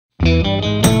Okay,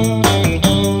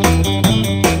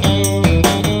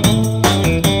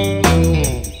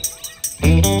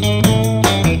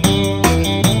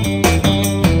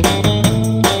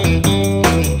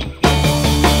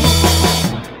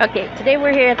 today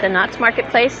we're here at the Knott's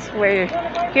Marketplace. We're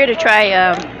here to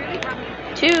try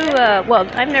two, well,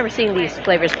 I've never seen these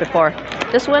flavors before.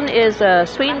 This one is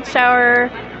sweet and sour,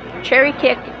 cherry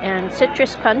kick, and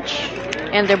citrus punch,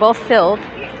 and they're both filled.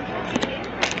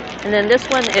 And then this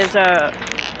one is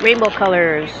rainbow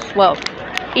colors. Well,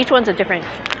 each one's a different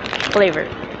flavor.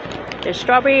 There's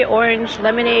strawberry, orange,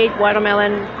 lemonade,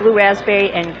 watermelon, blue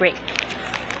raspberry, and grape.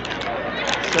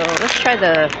 So let's try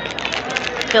the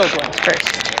filled ones first.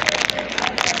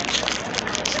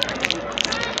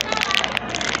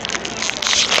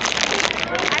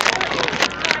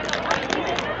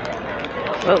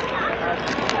 Whoa.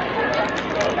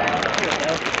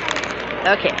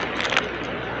 Okay.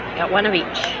 Got one of each.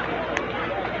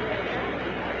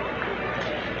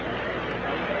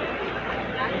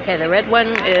 Okay, the red one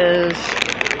is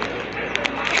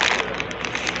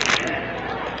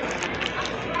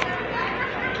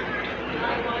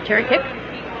cherry kick.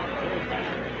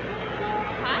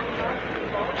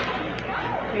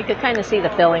 You can kind of see the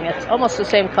filling. It's almost the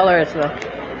same color as the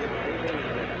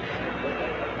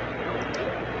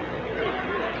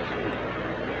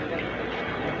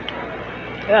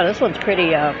yeah, this one's pretty,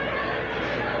 got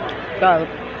a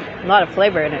lot of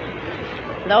flavor in it.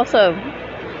 And also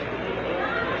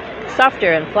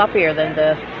softer and floppier than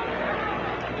the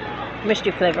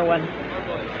mystery flavor one.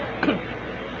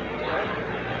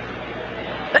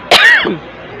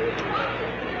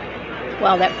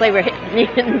 Wow, that flavor hit me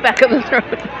in the back of the throat.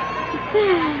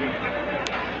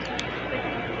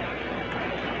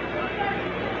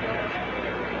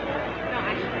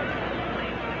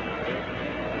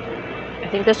 I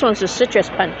think this one's a citrus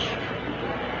punch.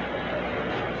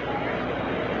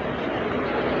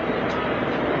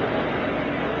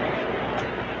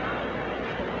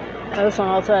 This one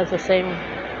also has the same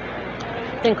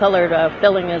colored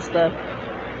filling as the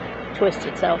twist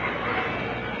itself.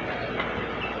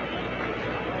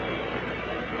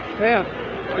 Yeah,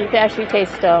 you can actually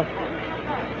taste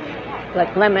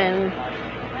like lemon.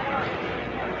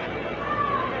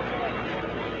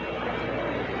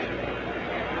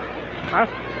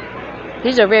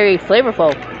 These are very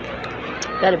flavorful.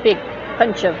 Got a big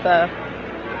punch of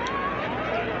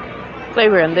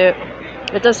flavor in there.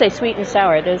 It does say sweet and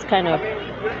sour. It is kind of,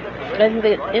 I think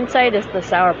the inside is the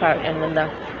sour part and then the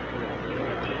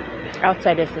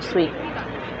outside is the sweet.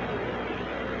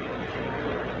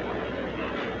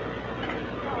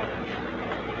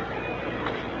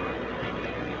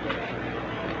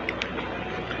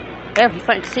 Yeah, if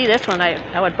you see this one,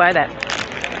 I would buy that.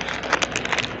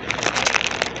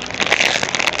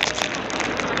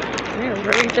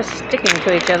 We're just sticking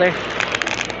to each other.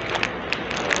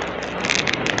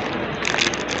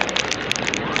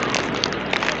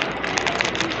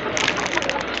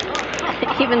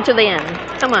 Even to the end.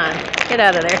 Come on, get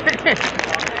out of there.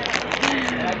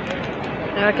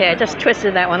 Okay, I just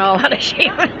twisted that one all out of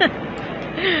shape.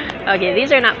 Okay,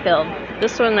 these are not filled.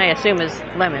 This one I assume is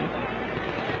lemon.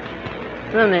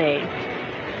 Lemonade.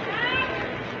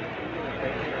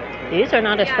 These are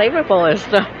not as flavorful as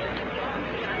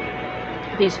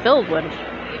these filled ones.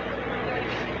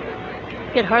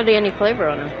 You get hardly any flavor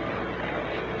on them.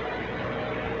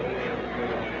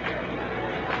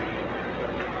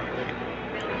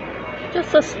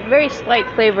 Just a very slight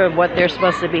flavor of what they're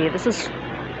supposed to be. This is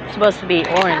supposed to be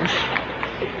orange.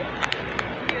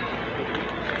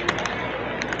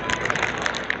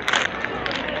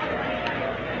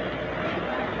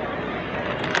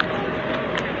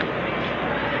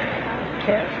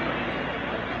 Okay.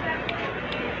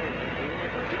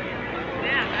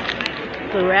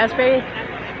 Blue raspberry.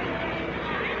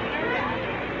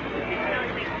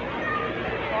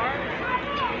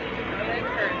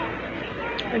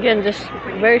 Again, just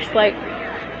very slight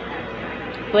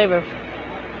flavor.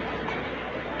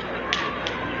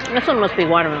 This one must be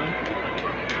watermelon.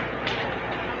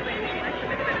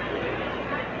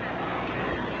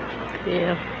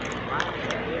 Yeah.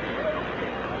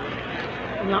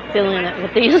 I'm not feeling it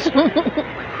with these.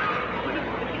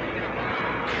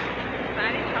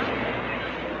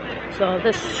 So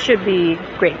this should be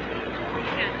grape.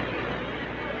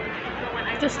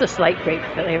 Just a slight grape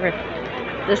flavor.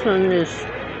 This one is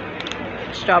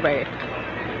strawberry.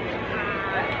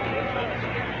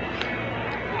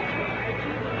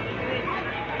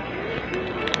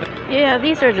 Yeah,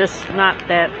 these are just not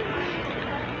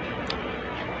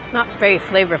very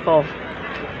flavorful,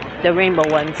 the rainbow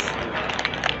ones.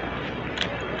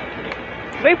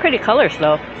 Very pretty colors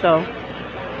though, so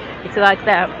if you like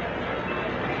that.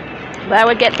 But I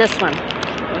would get this one,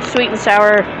 the sweet and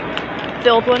sour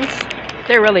filled ones.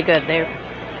 They're really good. They've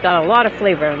got a lot of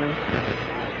flavor in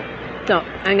them. So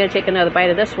I'm going to take another bite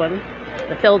of this one,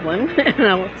 the filled one, and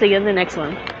I'll see you in the next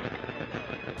one.